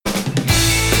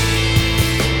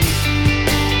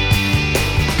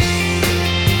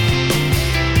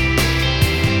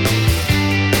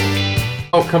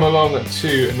Welcome along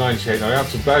to 98 Now Out.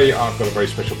 Today I've got a very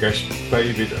special guest,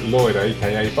 David Lloyd,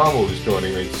 aka Bumble, is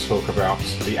joining me to talk about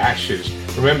the Ashes.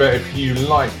 Remember, if you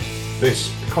like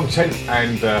this content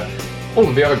and all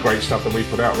of the other great stuff that we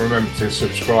put out, remember to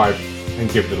subscribe and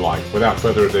give it a like. Without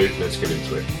further ado, let's get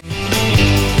into it.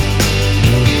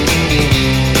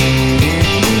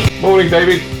 Morning,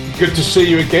 David. Good to see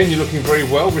you again. You're looking very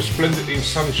well, resplendent in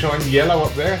sunshine yellow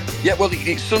up there. Yeah, well,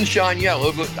 it's sunshine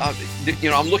yellow, but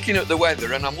I'm looking at the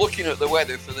weather, and I'm looking at the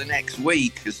weather for the next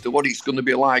week as to what it's going to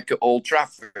be like at Old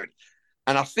Trafford.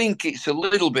 And I think it's a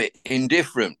little bit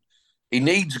indifferent. He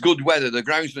needs good weather. The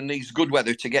groundsman needs good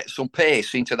weather to get some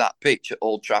pace into that pitch at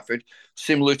Old Trafford,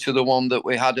 similar to the one that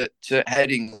we had at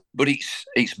Heading. But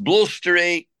it's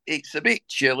blustery, it's a bit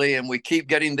chilly, and we keep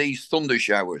getting these thunder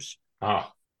showers.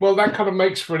 Well, that kind of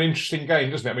makes for an interesting game,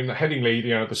 doesn't it? I mean,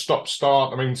 Headingley, the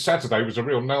stop-start. I mean, Saturday was a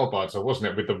real nail-biter, wasn't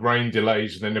it? With the rain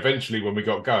delays, and then eventually when we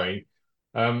got going,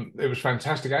 it was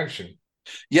fantastic action.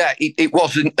 Yeah, it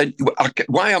wasn't.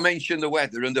 Why I mentioned the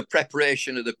weather and the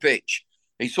preparation of the pitch,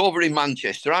 it's over in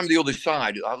Manchester. I'm the other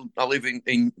side. I live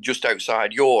in just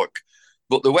outside York,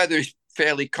 but the weather is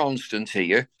fairly constant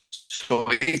here. So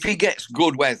if he gets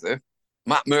good weather,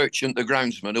 Matt Merchant, the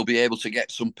groundsman, will be able to get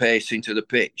some pace into the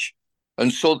pitch.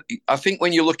 And so I think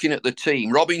when you're looking at the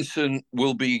team, Robinson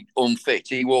will be unfit.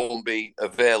 He won't be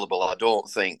available, I don't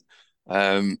think,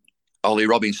 Ollie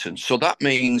Robinson. So that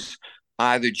means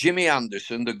either Jimmy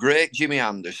Anderson, the great Jimmy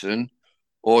Anderson,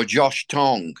 or Josh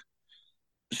Tong.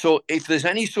 So if there's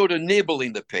any sort of nibble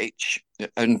in the pitch,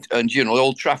 and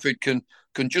Old Trafford can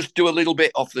just do a little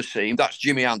bit off the seam, that's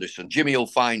Jimmy Anderson. Jimmy will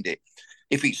find it.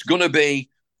 If it's going to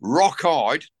be rock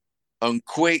hard and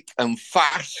quick and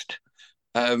fast,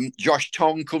 Josh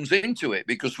Tong comes into it,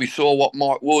 because we saw what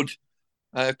Mark Wood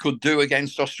could do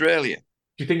against Australia.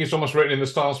 Do you think it's almost written in the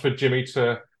stars for Jimmy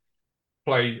to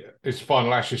play his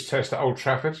final Ashes test at Old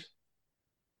Trafford?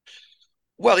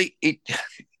 Well,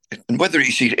 whether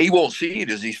he won't see it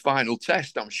as his final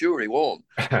test, I'm sure he won't,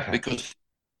 because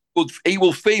he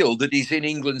will feel that he's in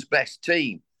England's best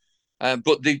team.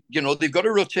 But they've got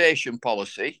a rotation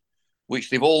policy, which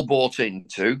they've all bought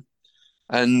into.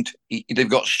 And they've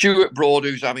got Stuart Broad,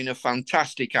 who's having a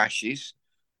fantastic Ashes.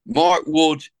 Mark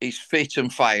Wood is fit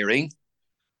and firing.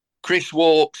 Chris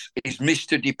Woakes is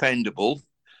Mr. Dependable.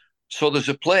 So there's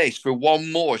a place for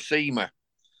one more seamer.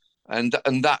 And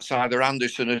that's either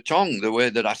Anderson or Tong, the way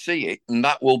that I see it. And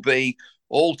that will be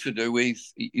all to do with,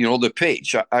 the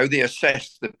pitch, how they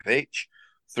assess the pitch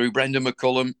through Brendan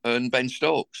McCullum and Ben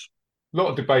Stokes. A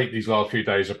lot of debate these last few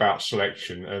days about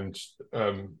selection, and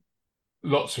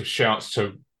lots of shouts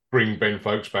to bring Ben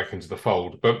Folkes back into the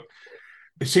fold. But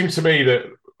it seems to me that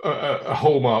a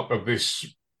hallmark of this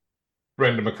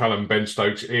Brendan McCullum, Ben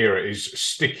Stokes era is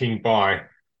sticking by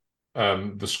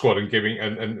the squad and giving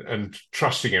and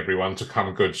trusting everyone to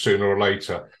come good sooner or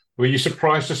later. Were you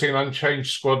surprised to see an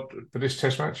unchanged squad for this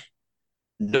Test match?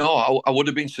 No, I would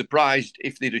have been surprised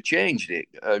if they'd have changed it,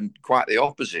 and quite the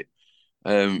opposite.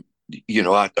 The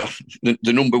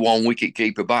number one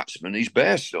wicket-keeper batsman is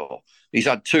Bairstow. He's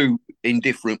had two in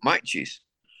different matches,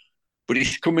 but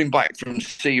he's coming back from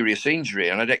serious injury,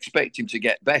 and I'd expect him to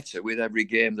get better with every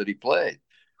game that he played.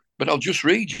 But I'll just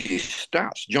read you his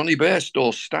stats. Johnny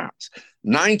Bairstow's stats: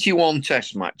 91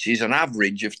 Test matches, an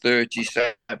average of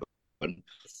 37,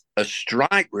 a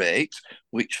strike rate,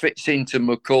 which fits into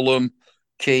McCullum,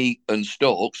 Key and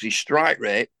Stokes. His strike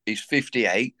rate is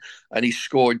 58, and he's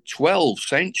scored 12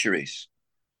 centuries.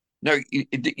 Now,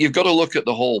 you've got to look at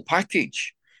the whole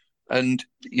package. And,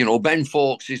 Ben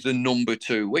Folkes is the number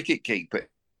two wicketkeeper.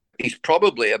 He's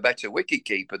probably a better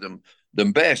wicketkeeper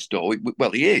than Bairstow.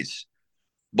 Well, he is.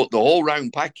 But the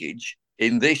all-round package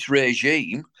in this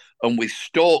regime, and with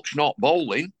Stokes not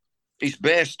bowling, is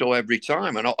Bairstow every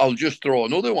time. And I'll just throw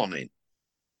another one in.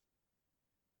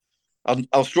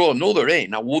 I'll throw another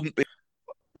in. I wouldn't be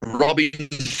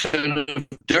Robinson of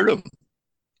Durham.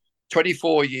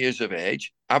 24 years of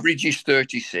age, average is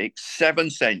 36, 7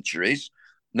 centuries.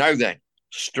 Now then,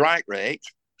 strike rate,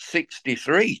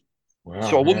 63. Wow,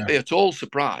 so I wouldn't be at all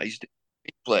surprised if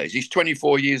he plays. He's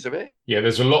 24 years of age. Yeah,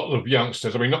 there's a lot of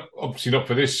youngsters. I mean, obviously not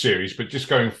for this series, but just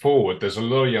going forward, there's a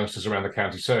lot of youngsters around the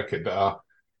county circuit that are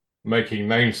making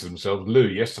names for themselves. Lou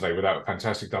yesterday with that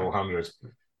fantastic double hundred.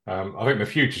 I think the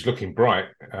future's looking bright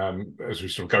as we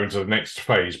sort of go into the next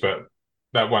phase, but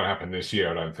that won't happen this year,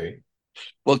 I don't think.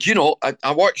 Well,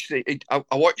 I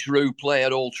watched Rue play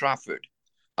at Old Trafford,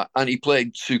 and he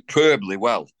played superbly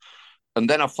well. And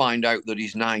then I find out that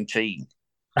he's 19.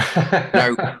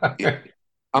 Now,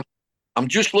 I'm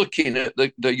just looking at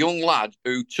the young lad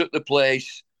who took the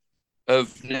place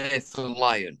of Nathan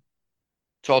Lyon.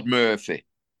 Todd Murphy.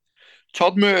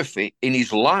 Todd Murphy, in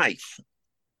his life,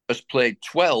 has played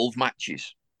 12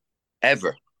 matches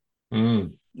ever.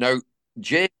 Mm. Now,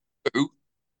 James,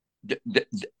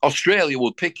 Australia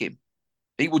would pick him.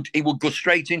 He would go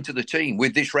straight into the team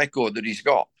with this record that he's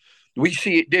got. We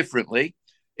see it differently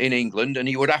in England, and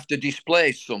he would have to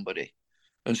displace somebody.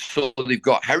 And so they've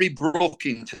got Harry Brook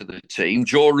into the team.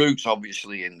 Joe Root's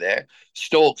obviously in there.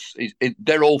 Stokes,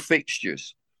 they're all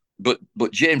fixtures. But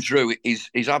James Drew is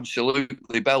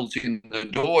absolutely belting the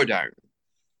door down.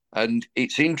 And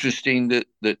it's interesting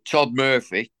that Todd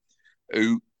Murphy,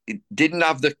 who didn't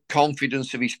have the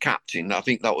confidence of his captain, I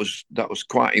think that was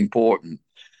quite important.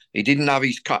 He didn't have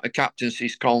his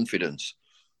captaincy's confidence,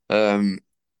 but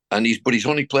he's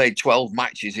only played 12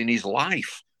 matches in his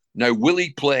life. Now, will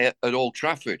he play at Old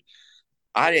Trafford?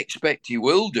 I expect he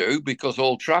will do because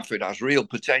Old Trafford has real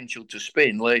potential to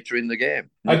spin later in the game.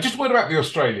 Just what about the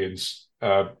Australians,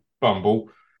 Bumble?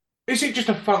 Is it just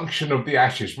a function of the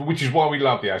Ashes, which is why we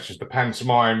love the Ashes, the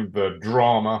pantomime, the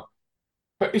drama?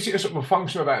 But is it a sort of a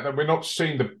function of that we're not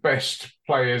seeing the best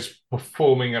players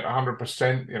performing at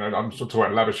 100%? You know, I'm sort of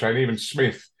talking about Labuschagne, even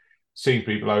Smith seems to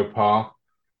be below par.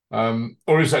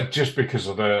 Or is that just because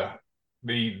of the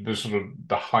sort of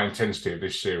the high intensity of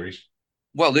this series?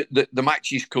 Well, the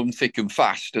matches come thick and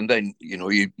fast, and then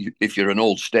you if you're an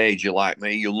old stager like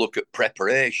me, you look at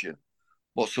preparation.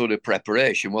 What sort of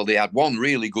preparation? Well, they had one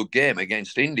really good game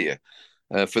against India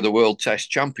for the World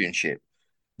Test Championship,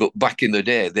 but back in the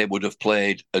day, they would have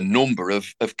played a number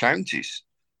of counties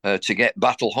to get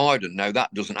battle hardened. Now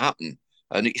that doesn't happen,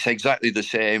 and it's exactly the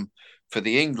same for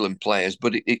the England players.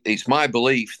 But it's my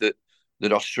belief that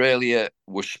Australia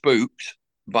were spooked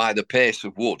by the pace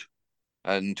of Wood.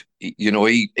 And,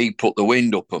 he put the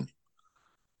wind up him.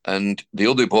 And the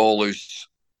other bowlers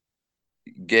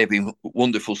gave him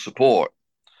wonderful support.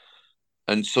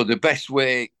 And so the best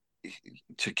way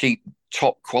to keep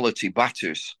top quality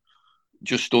batters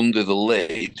just under the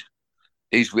lid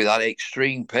is with that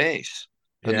extreme pace.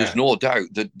 And there's no doubt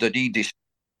that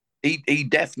he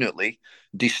definitely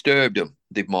disturbed him,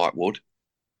 did Mark Wood.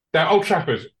 Now, Old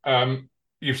Trafford,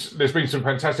 there's been some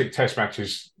fantastic test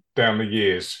matches down the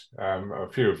years, a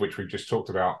few of which we've just talked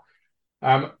about.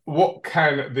 What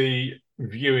can the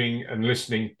viewing and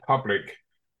listening public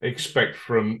expect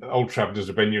from Old Trafford as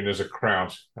a venue and as a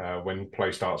crowd when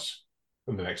play starts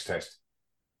in the next test?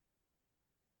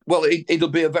 Well, it'll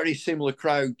be a very similar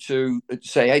crowd to,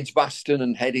 say, Edgbaston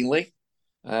and Headingley.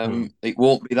 It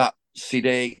won't be that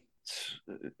sedate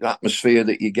atmosphere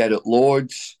that you get at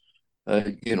Lord's.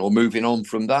 Moving on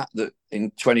from that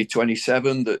in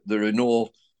 2027, that there are no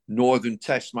Northern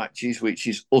Test matches, which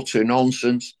is utter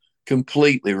nonsense,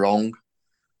 completely wrong.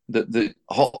 That the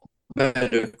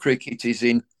hotbed of cricket is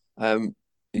in the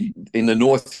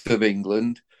north of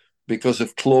England because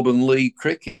of club and league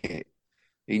cricket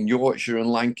in Yorkshire and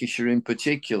Lancashire in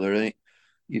particular. And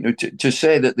to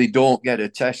say that they don't get a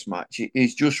Test match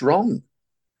is just wrong.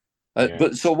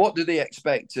 But so, what do they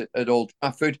expect at Old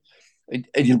Trafford?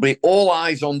 It'll be all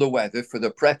eyes on the weather for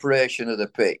the preparation of the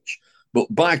pitch. But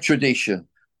by tradition,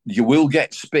 you will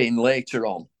get spin later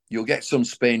on. You'll get some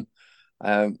spin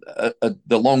the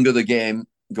longer the game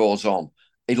goes on.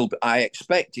 I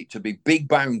expect it to be big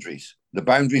boundaries. The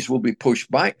boundaries will be pushed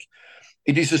back.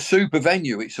 It is a super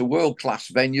venue. It's a world-class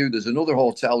venue. There's another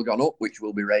hotel gone up, which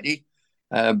will be ready.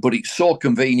 But it's so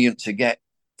convenient to get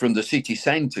from the city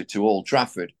centre to Old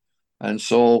Trafford. And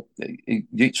so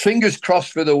it's fingers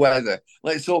crossed for the weather.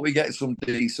 Let's hope we get some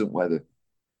decent weather.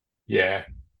 Yeah,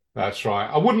 that's right.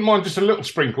 I wouldn't mind just a little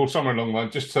sprinkle somewhere along the line,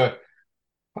 just to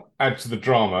add to the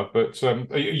drama. But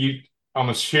I'm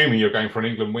assuming you're going for an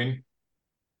England win.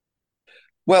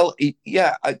 Well,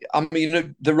 I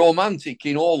mean, the romantic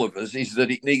in all of us is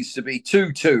that it needs to be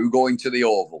 2-2 going to the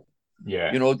Oval.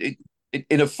 Yeah.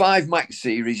 In a 5-match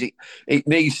series, it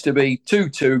needs to be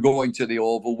 2-2 going to the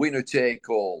Oval, winner take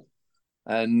all.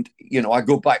 And, I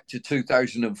go back to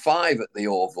 2005 at the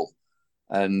Oval.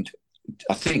 And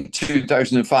I think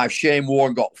 2005, Shane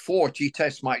Warne got 40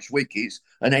 Test match wickets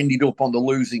and ended up on the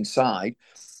losing side.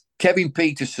 Kevin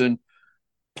Peterson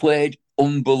played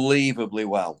unbelievably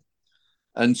well.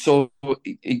 And so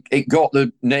it got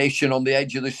the nation on the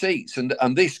edge of the seats. And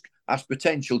this has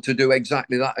potential to do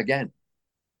exactly that again.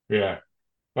 Yeah.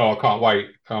 Oh, I can't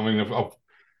wait. I mean, I've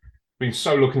been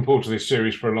so looking forward to this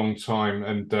series for a long time,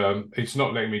 and it's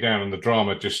not letting me down. And the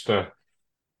drama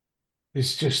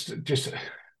is just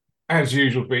as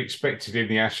usual to be expected in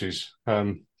the Ashes.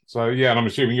 So yeah, and I'm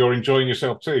assuming you're enjoying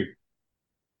yourself too.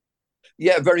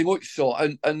 Yeah, very much so.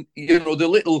 And you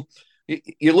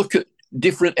look at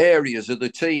different areas of the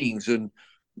teams, and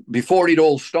before it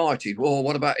all started, well,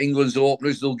 what about England's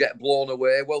openers? They'll get blown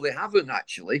away. Well, they haven't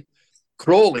actually.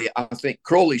 Crawley, I think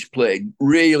Crawley's played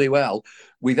really well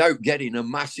without getting a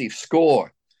massive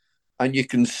score. And you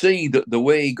can see that the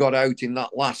way he got out in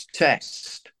that last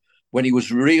test, when he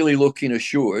was really looking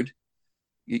assured,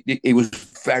 he was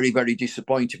very, very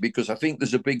disappointed because I think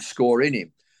there's a big score in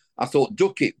him. I thought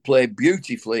Duckett played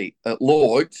beautifully at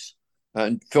Lords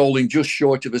and falling just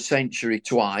short of a century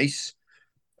twice.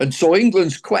 And so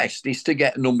England's quest is to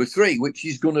get number 3, which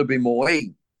is going to be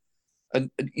Moeen.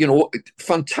 And, you know,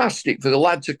 fantastic for the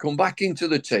lad to come back into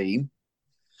the team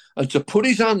and to put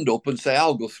his hand up and say,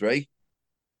 I'll go 3.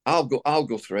 I'll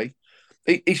go 3.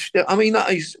 I mean,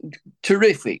 that is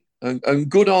terrific and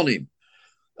good on him.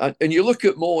 And you look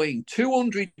at Moeen,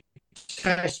 200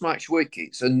 test match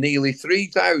wickets and nearly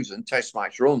 3,000 test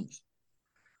match runs.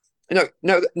 Now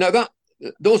that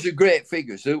those are great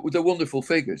figures. They're wonderful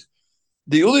figures.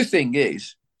 The other thing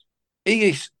is, he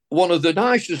is one of the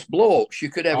nicest blokes you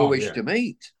could ever wish to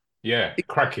meet. Yeah,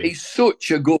 cracking. He's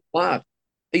such a good lad.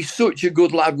 He's such a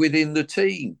good lad within the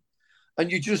team.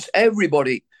 And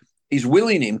everybody is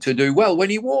willing him to do well. When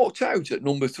he walked out at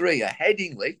number 3 at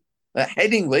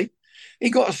Headingley, he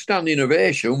got a standing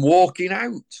ovation walking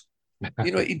out.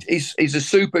 You know, he's a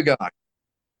super guy.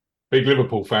 Big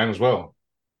Liverpool fan as well.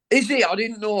 Is he? I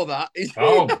didn't know that.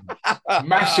 Oh,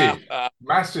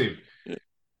 massive.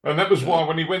 And that was why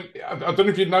when he went, I don't know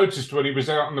if you noticed when he was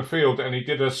out on the field and he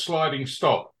did a sliding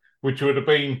stop, which would have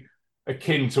been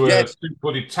akin to a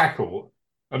suit-footed tackle,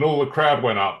 and all the crowd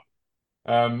went up.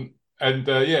 I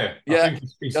think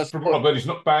he's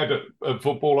not bad at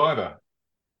football either.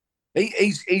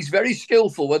 He's very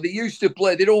skillful. When they used to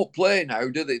play, they don't play now,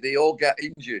 do they? They all get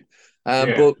injured.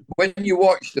 But when you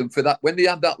watch them for that, when they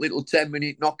had that little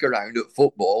 10-minute knockaround at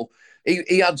football,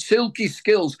 he had silky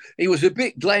skills. He was a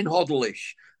bit Glenn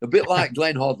Hoddle-ish, a bit like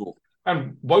Glenn Hoddle.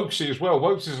 And Wokesy as well.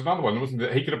 Wokesy's another one, wasn't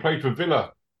it? He could have played for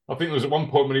Villa. I think there was at one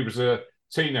point when he was a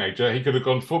teenager, he could have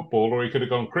gone football or he could have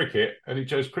gone cricket, and he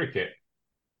chose cricket.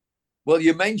 Well,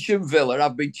 you mentioned Villa.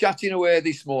 I've been chatting away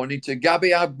this morning to Gabby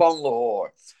Agbonlahor.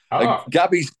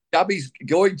 Gabby's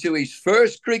going to his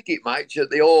first cricket match at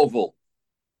the Oval.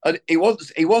 And he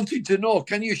wanted to know,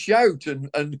 can you shout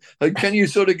and can you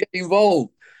sort of get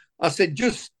involved? I said,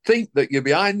 just think that you're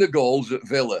behind the goals at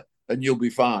Villa and you'll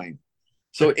be fine.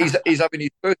 So he's having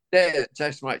his first day at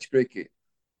Test match cricket.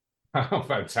 Oh,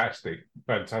 fantastic.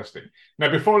 Now,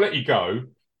 before I let you go,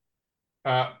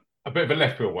 a bit of a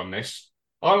left field on this.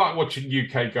 I like watching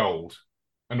UK Gold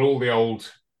and all the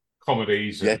old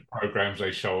comedies and programmes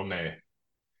they show on there.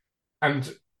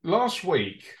 And last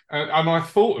week, and I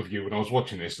thought of you when I was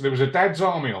watching this, there was a Dad's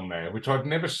Army on there, which I'd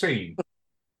never seen,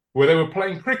 where they were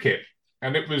playing cricket.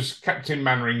 And it was Captain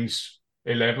Mannering's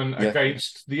 11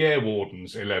 against the Air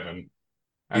Warden's 11.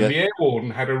 And the Air Warden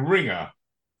had a ringer.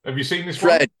 Have you seen this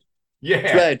Fred. one?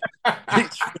 Yeah. Fred.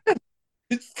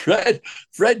 It's Fred.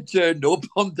 Fred turned up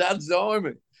on Dad's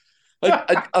Army.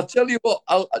 I'll tell you what,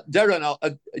 Darren,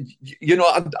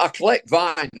 I collect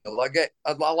vinyl.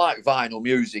 I like vinyl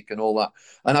music and all that.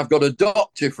 And I've got a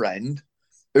doctor friend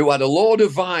who had a load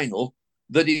of vinyl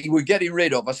that he was getting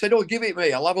rid of. I said, oh, give it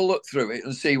me. I'll have a look through it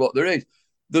and see what there is.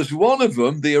 There's one of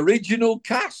them, the original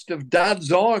cast of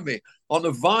Dad's Army on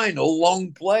a vinyl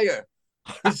long player.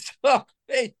 So,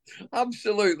 it's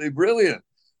absolutely brilliant.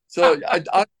 So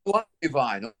I like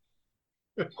vinyl.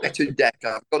 Better deck.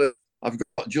 I've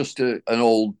got just an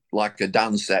old, like a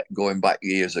dance set going back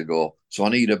years ago. So I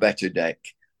need a better deck.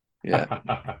 Yeah.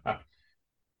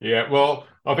 Yeah, well,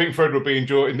 I think Fred would be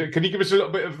enjoying it. Can you give us a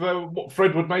little bit of what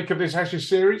Fred would make of this Ashes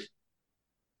series?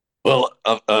 Well,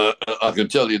 I can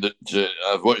tell you that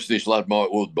I've watched this lad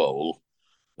Mark Wood bowl,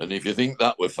 and if you think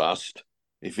that were fast,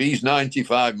 if he's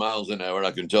 95 miles an hour,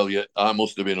 I can tell you I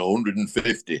must have been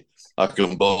 150. I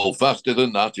can bowl faster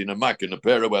than that in a Mac and a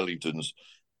pair of Wellingtons.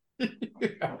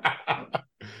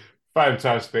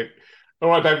 Fantastic. All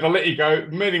right, David, I'll let you go.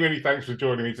 Many, many thanks for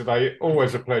joining me today.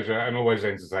 Always a pleasure and always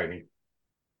entertaining.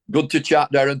 Good to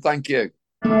chat, Darren. Thank you.